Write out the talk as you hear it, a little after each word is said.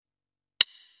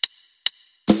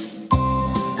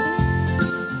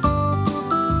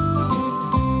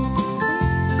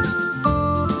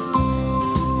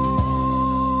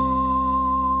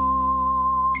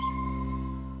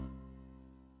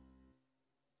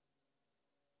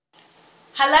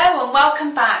Hello and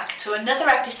welcome back to another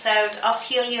episode of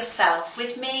Heal Yourself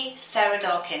with me, Sarah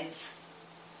Dawkins.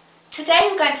 Today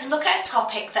we're going to look at a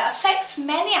topic that affects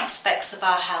many aspects of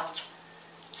our health,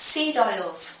 seed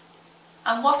oils,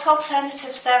 and what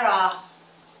alternatives there are.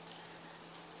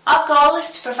 Our goal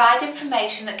is to provide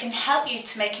information that can help you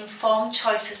to make informed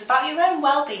choices about your own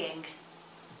well-being.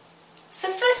 So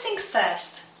first things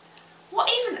first, what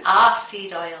even are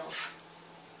seed oils?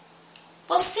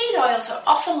 Well, seed oils are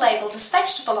often labelled as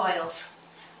vegetable oils,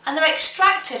 and they're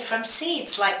extracted from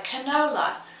seeds like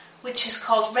canola, which is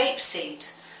called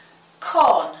rapeseed,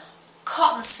 corn,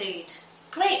 cottonseed,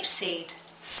 grapeseed,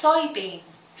 soybean,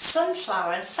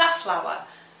 sunflower and safflower,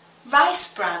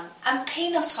 rice bran and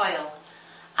peanut oil,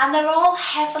 and they're all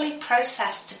heavily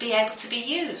processed to be able to be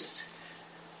used.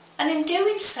 And in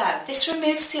doing so, this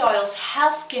removes the oil's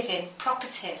health-giving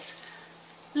properties,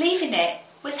 leaving it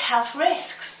with health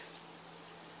risks.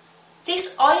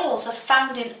 These oils are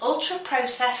found in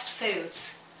ultra-processed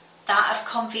foods, that of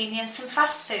convenience and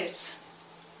fast foods.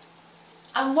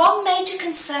 And one major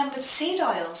concern with seed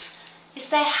oils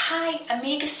is their high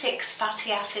omega-6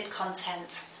 fatty acid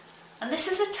content, and this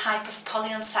is a type of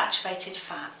polyunsaturated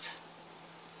fat.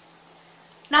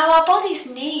 Now our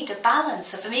bodies need a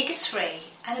balance of omega-3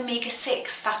 and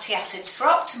omega-6 fatty acids for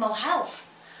optimal health,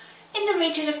 in the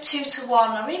region of 2 to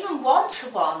 1 or even 1 to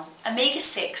 1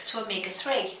 omega-6 to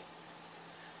omega-3.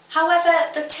 However,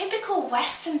 the typical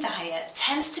Western diet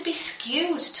tends to be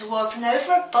skewed towards an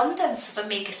overabundance of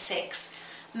omega-6,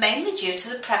 mainly due to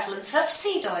the prevalence of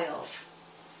seed oils.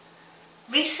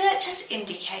 Research has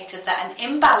indicated that an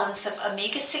imbalance of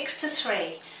omega-6 to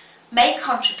 3 may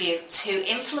contribute to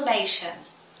inflammation,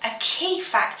 a key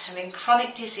factor in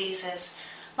chronic diseases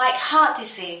like heart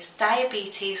disease,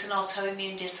 diabetes and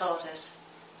autoimmune disorders.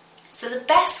 So the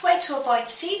best way to avoid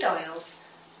seed oils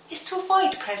is to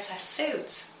avoid processed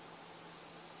foods.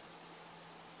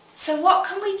 So what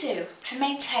can we do to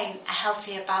maintain a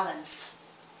healthier balance?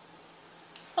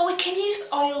 Well, we can use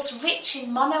oils rich in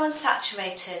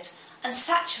monounsaturated and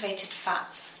saturated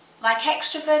fats like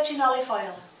extra virgin olive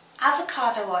oil,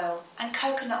 avocado oil and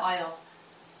coconut oil,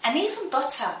 and even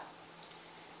butter.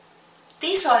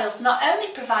 These oils not only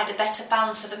provide a better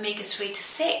balance of omega-3 to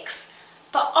 6,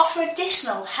 but offer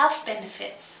additional health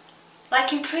benefits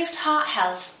like improved heart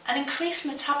health and increased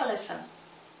metabolism.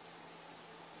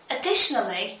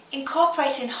 Additionally,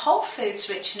 incorporating whole foods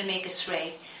rich in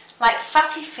omega-3, like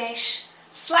fatty fish,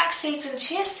 flax seeds and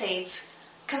chia seeds,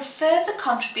 can further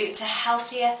contribute to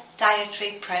healthier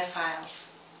dietary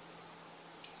profiles.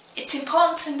 It's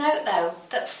important to note, though,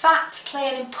 that fats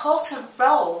play an important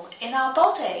role in our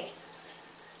body.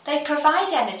 They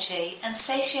provide energy and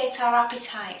satiate our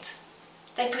appetite.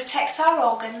 They protect our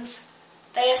organs.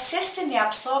 They assist in the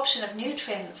absorption of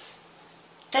nutrients.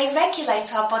 They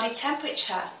regulate our body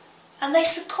temperature. And they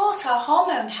support our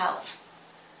hormone health.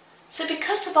 So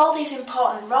because of all these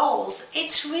important roles,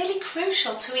 it's really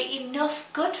crucial to eat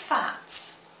enough good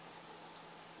fats.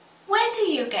 Where do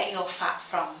you get your fat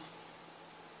from?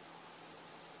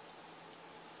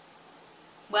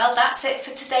 Well, that's it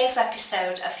for today's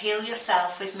episode of Heal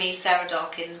Yourself with me, Sarah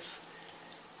Dawkins.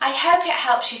 I hope it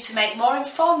helps you to make more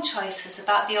informed choices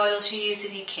about the oils you use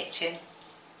in your kitchen.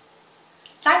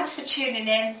 Thanks for tuning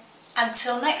in.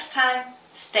 Until next time,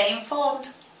 stay informed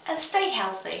and stay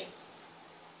healthy.